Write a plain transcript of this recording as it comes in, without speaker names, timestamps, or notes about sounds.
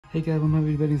Hey guys, I'm happy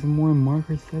to be betting some more in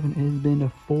Minecraft 7. It has been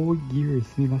 4 years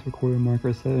since we last recorded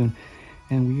Minecraft 7.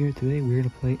 And today we're to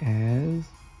play as,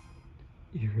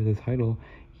 if you hear the title,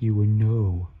 you would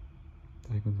know.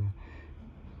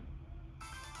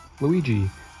 Luigi.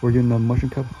 We're doing the Mushroom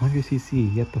Cup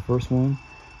 100cc. Yep, the first one.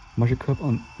 Mushroom Cup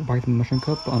on back to the Mushroom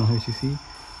Cup on 100cc.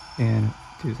 And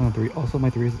dude, it's on 3. Also my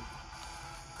 3 is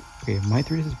my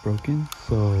 3 is broken,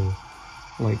 so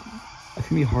like it's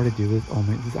gonna be hard to do this. Oh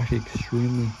man, this is actually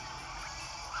extremely.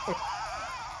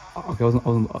 Okay,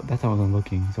 that's how I wasn't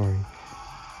looking. Sorry,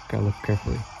 gotta look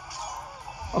carefully.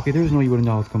 Okay, there's no you wouldn't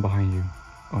know what's coming behind you.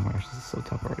 Oh my gosh, this is so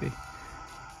tough already.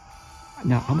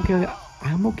 Now I'm okay.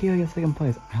 I'm okay if I get second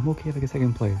place. I'm okay if I get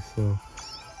second place. So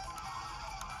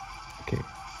okay,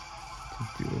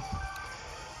 let's do this.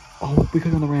 Oh, we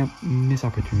could on the ramp. Miss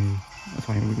opportunity. That's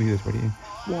fine. We can do this. Ready?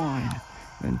 1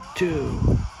 and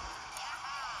 2.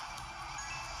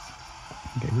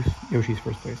 Okay, who's Yoshi's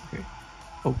first place? Okay.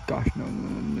 Oh gosh, no.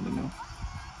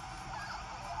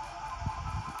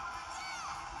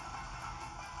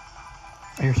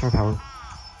 I hear star power.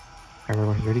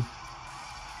 Everyone's ready?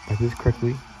 If I do this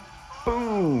correctly.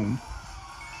 Boom!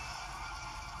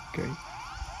 Okay.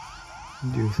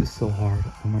 Dude, this is so hard.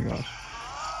 Oh my gosh.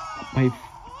 My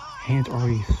hands are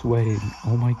already sweating.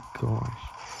 Oh my gosh.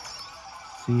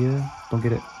 See ya? Don't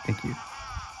get it. Thank you.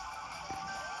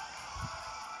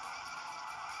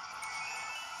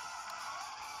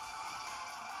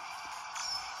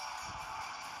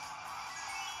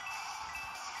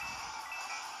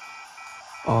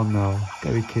 Oh no,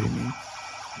 gotta be kidding me.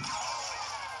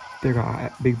 There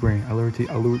got big brain. I lured to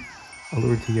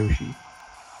Yoshi.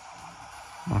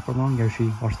 Not for long,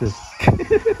 Yoshi. Watch this.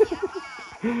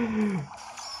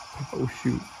 Oh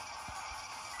shoot.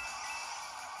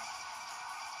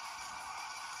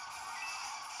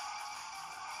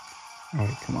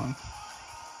 Alright, come on.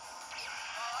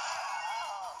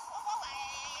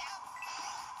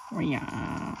 Oh yeah.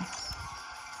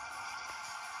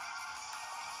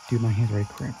 Dude, my hands are already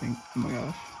cramping. Oh my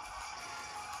gosh.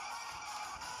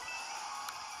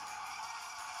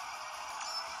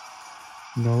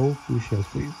 No blue shells,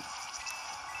 please.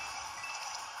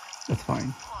 That's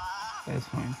fine. That's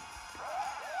fine.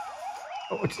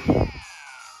 Oh, it's...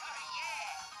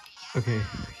 Okay.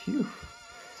 Phew.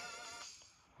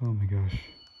 Oh my gosh.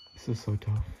 This is so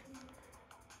tough.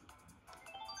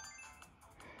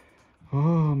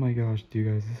 Oh my gosh, dude,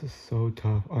 guys, this is so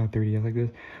tough on 3DS like this.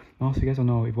 Also, you guys don't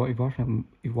know, if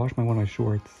you watched my one of my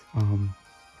shorts,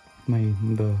 my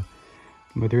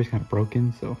 3DS is kind of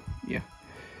broken, so yeah.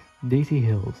 Daisy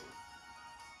Hills.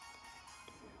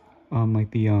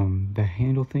 Like the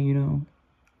handle thing, you know.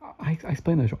 I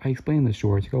explained the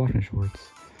shorts. Go watch my shorts.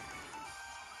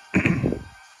 It's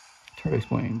hard to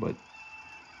explain, but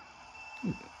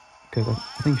because I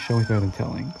think showing is better than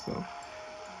telling. So,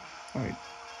 all right.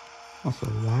 Also,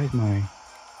 why is my...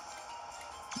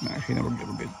 Actually, no, we're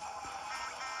good.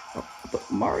 Oh, but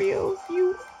Mario,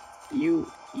 you...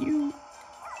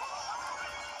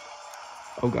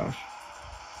 Oh gosh.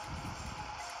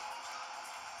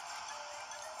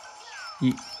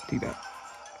 Yeet, take that.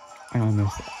 I know I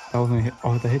missed that. That was gonna hit...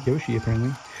 Oh, that hit Yoshi,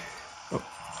 apparently. Oh,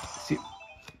 see...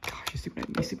 Gosh, you see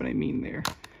what I mean there.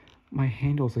 My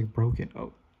handle's like broken.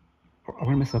 Oh. I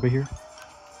wanna mess up right here.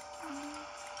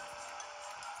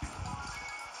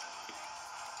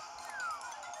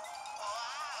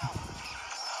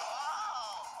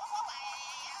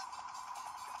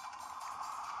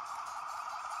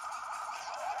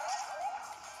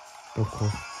 Of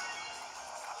course.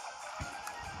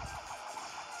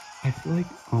 I feel like,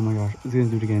 oh my gosh, it's gonna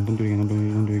do it again. Don't do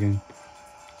it again.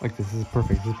 Like this is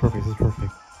perfect. This is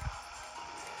perfect.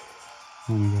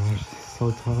 Oh my gosh, this is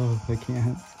so tough. I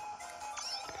can't.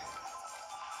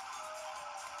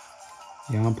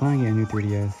 Yeah, I'm planning to get a new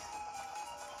 3DS.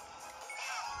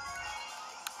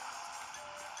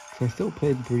 So I still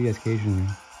play the 3DS occasionally.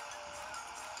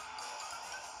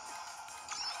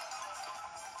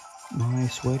 My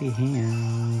sweaty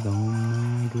hands, oh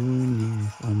my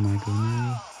goodness.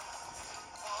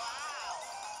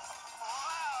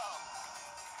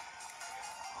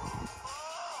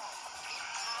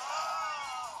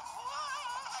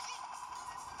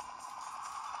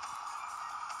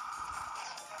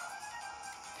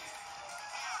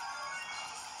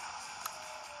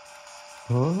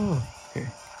 Oh, okay.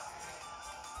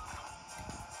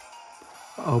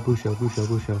 Oh, blue shell.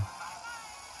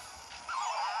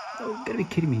 Oh, you gotta be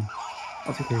kidding me.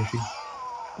 I'll take Yoshi.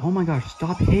 Oh my gosh,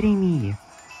 stop hitting me.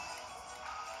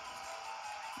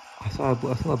 I saw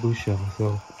a blue shell,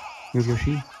 so move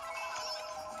Yoshi.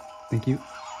 Thank you.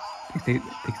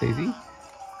 Thanks Daisy.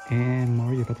 And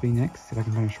Mario about to be next, if I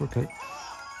can find a shortcut.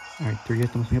 Alright, 3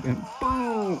 hits, don't swing up, and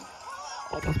boom!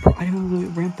 Oh, that's pro. I didn't know the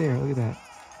ramp there. Look at that.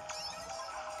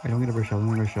 I don't get a burst shell. Don't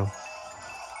get a burst shell.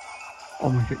 Oh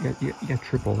my god, you got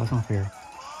triple. That's not fair.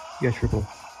 You got triple.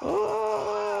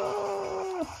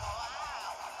 Oh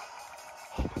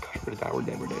my gosh, we're gonna die. We're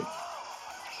dead. We're dead.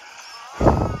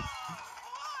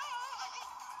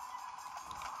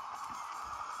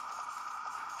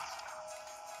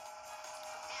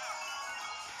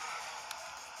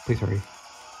 Please hurry.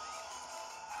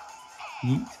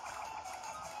 Yeet.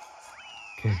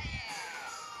 Okay.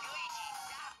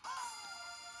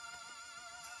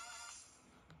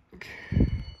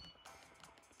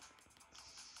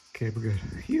 Okay, we're good.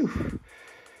 Phew.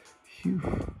 Phew.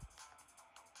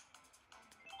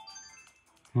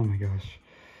 Oh my gosh.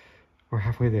 We're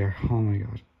halfway there. Oh my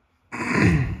gosh.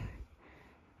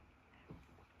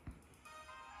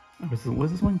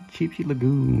 What's this one? Cheap Sheet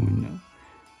Lagoon.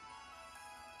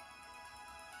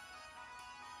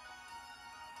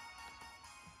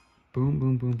 Boom,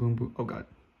 boom, boom, boom, boom. Oh god.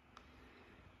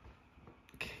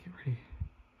 Okay, ready?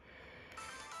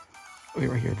 Okay,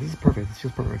 right here. This is perfect. It's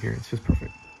just perfect right here. It's just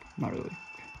perfect. Not really.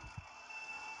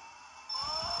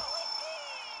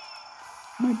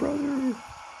 My brother.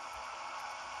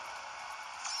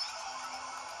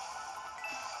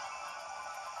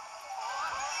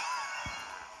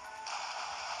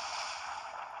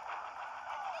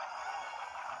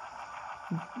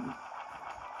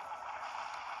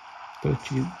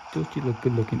 Those two look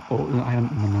good looking. Oh, no, I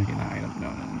don't. No, no, no, I don't. No.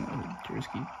 Too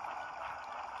risky.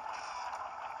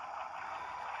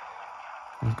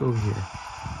 Let's go over here.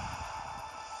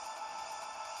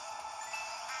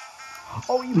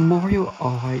 Oh, Mario!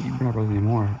 Oh, you're not brother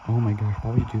anymore. Oh my gosh,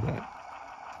 why would you do that?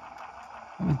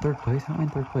 I'm in 3rd place? How am I in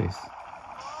 3rd place?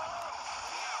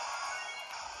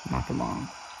 Not for long.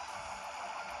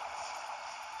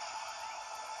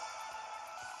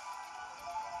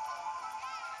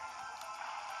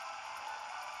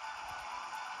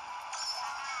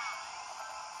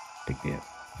 Pick me up.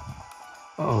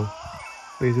 Uh-oh.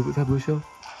 Wait, was that blue shell? Is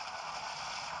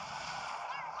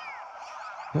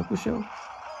that blue shell?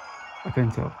 I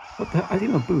couldn't tell. What the hell? I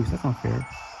didn't even boost. That's not fair.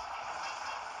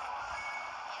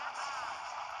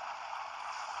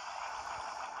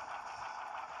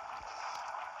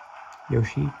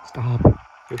 Yoshi, stop.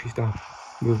 Yoshi, stop.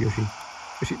 Move, Yoshi.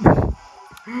 Yoshi.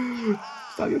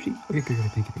 Stop, Yoshi. Okay, good.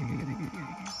 Thank you.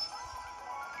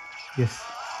 Yes,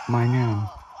 mine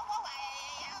now.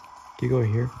 Can you go over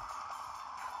here?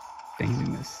 Dang, we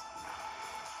miss.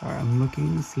 Alright, I'm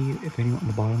looking to see if anyone on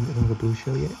the bottom is on a blue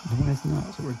shell yet. No one has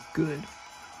not, so we're good.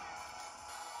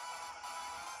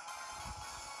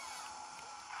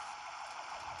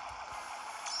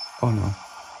 Oh no.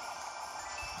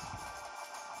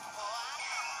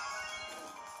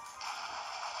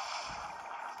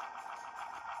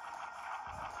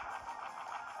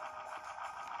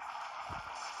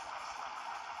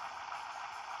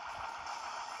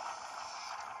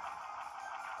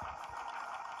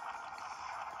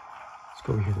 Let's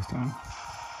go over here this time.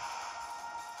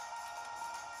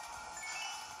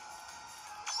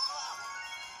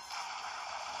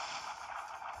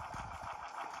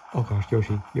 Oh gosh,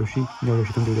 Yoshi. No,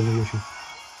 Yoshi, don't do it, Yoshi.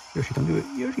 Yoshi, don't do it.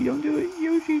 Yoshi, don't do it.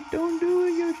 Yoshi, don't do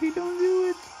it. Yoshi, don't do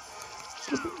it.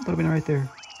 That would have been right there.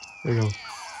 There you go.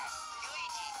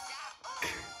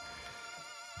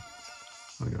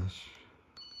 Oh gosh.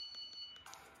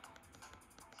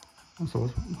 Also,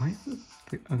 why is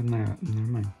it? Oh, no, never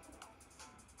mind.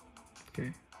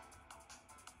 Okay.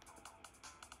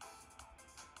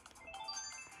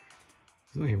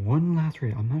 So, okay, one last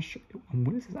raid. I'm not sure.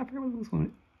 What is this? I forgot what this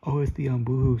one. Oh, it's the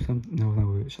Boohoo. No, not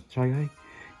Boohoo. Shy Guy.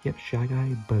 Yep, Shy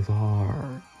Guy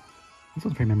Bazaar. This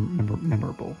one's very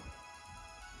memorable.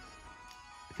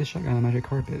 It's a Shy Guy on the Magic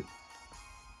Carpet.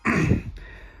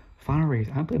 Final race.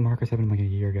 I haven't played Marker 7 in like a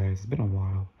year, guys. It's been a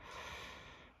while.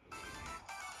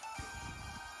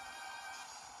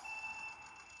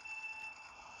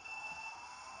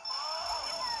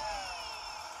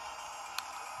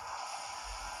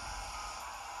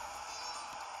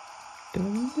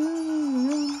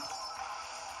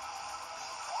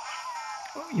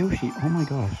 Oh, Yoshi, oh my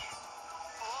gosh.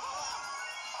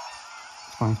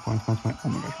 It's fine. Oh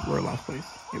my gosh, we're last place.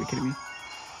 Are you kidding me?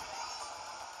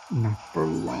 Not for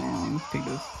long. Take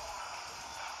this.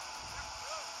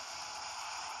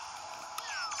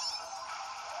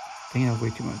 Dang, that was way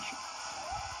too much.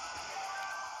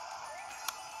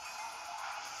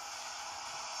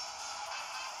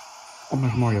 Oh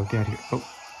my Mario, get out of here. Oh,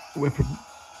 wait for...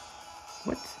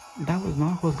 What? That was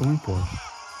not what I was going for.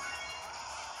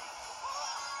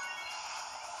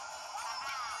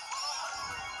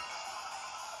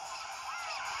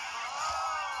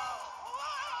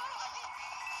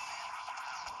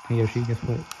 Hey Yoshi, guess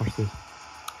what? Watch this.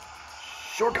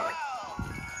 Shortcut!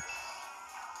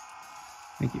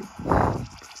 Thank you.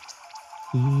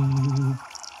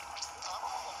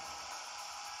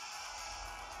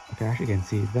 Okay, I actually can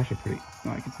see. It's actually pretty.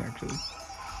 No, I can see actually.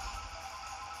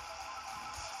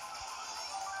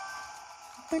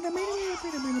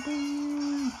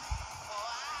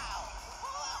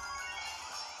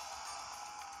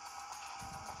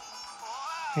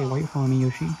 Hey, why are you following me,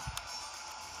 Yoshi?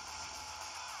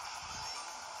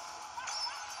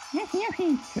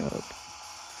 Shut up.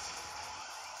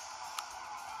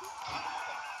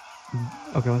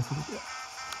 Okay, let's do this.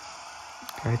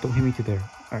 Alright, don't hit me to there.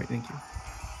 Alright, thank you.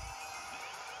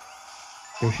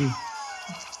 Yoshi.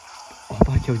 Oh,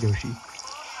 I killed Yoshi.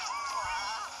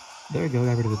 There you go,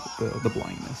 got rid of the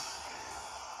blindness.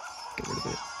 Get rid of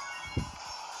it.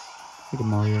 Look at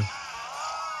Mario.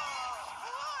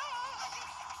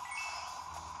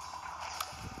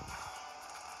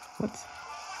 What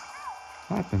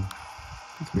happened?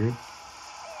 That's weird.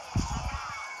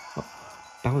 Oh,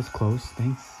 that was close.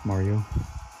 Thanks, Mario.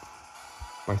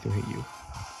 But I still hate you.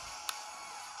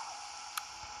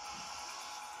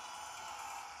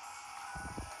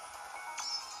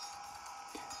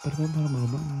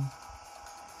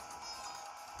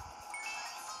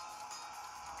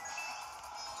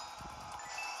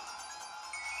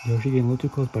 Yoshi getting a little too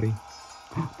close, buddy.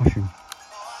 Mushroom.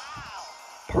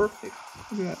 Perfect.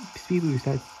 Look at that speed boost.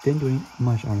 That didn't do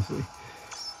much, honestly.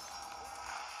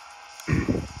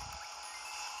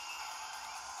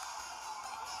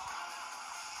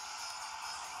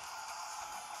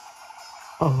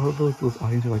 Oh, those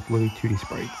audience are like literally 2D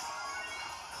sprites.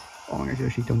 Oh my gosh,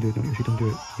 Yoshi, don't do it. No, Yoshi, don't do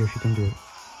it. Yoshi, don't do it.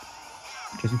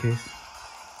 Just in case.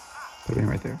 Put it in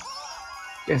right there.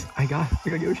 Yes, I got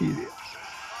Yoshi.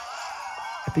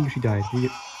 I think Yoshi died.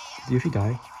 Did Yoshi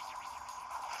die?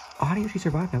 Oh, how did Yoshi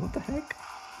survive that? What the heck?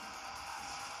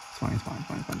 It's fine, it's fine, it's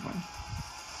fine, it's fine, it's fine.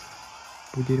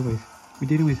 We did anyways. We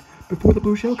did anyways. Before the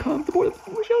blue shell comes,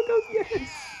 yes!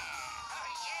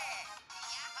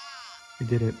 We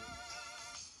did it.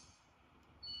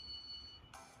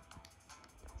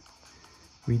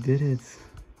 We did it.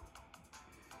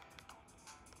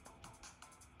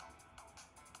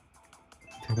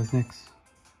 Check what's next.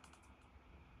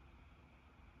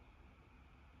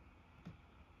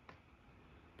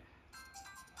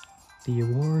 The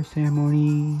award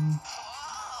ceremony.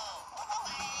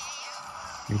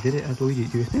 We did it as Luigi.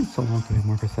 Dude, it's been so long to have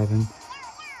Marker 7.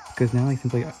 Because now, like,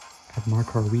 since like I have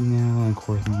Marker Wii now, and of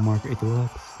course Marker 8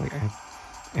 Deluxe, like I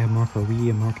have Marker Wii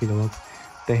and Marker 8 Deluxe.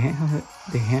 The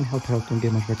handheld titles don't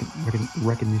get much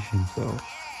recognition, so.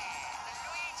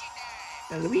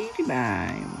 The Luigi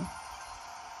time!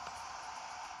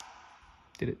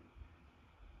 Did it.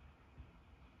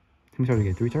 How many stars did we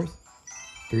get? 3 stars?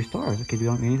 3 stars. Okay, do you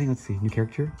want anything? Let's see. New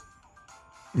character?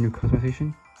 New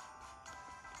customization?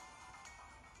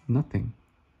 Nothing.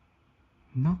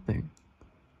 Nothing.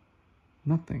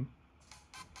 Nothing.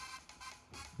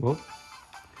 Well,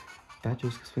 that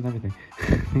just explains everything.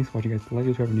 Thanks for watching, guys. Like,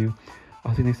 subscribe, new.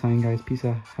 I'll see you next time, guys. Peace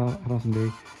out. Have an awesome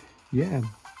day. Yeah.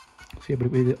 So yeah, but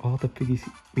we did all the 50.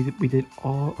 We did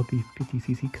all of the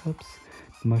 50cc cups.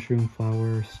 Mushroom,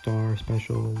 flower, star,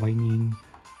 special, lightning,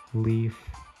 leaf,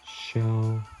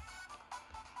 shell.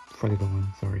 Friday the one.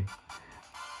 Sorry.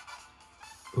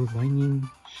 It was lightning,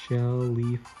 shell,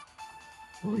 leaf.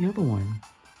 What was the other one?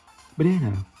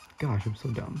 Banana. Gosh, I'm so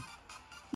dumb.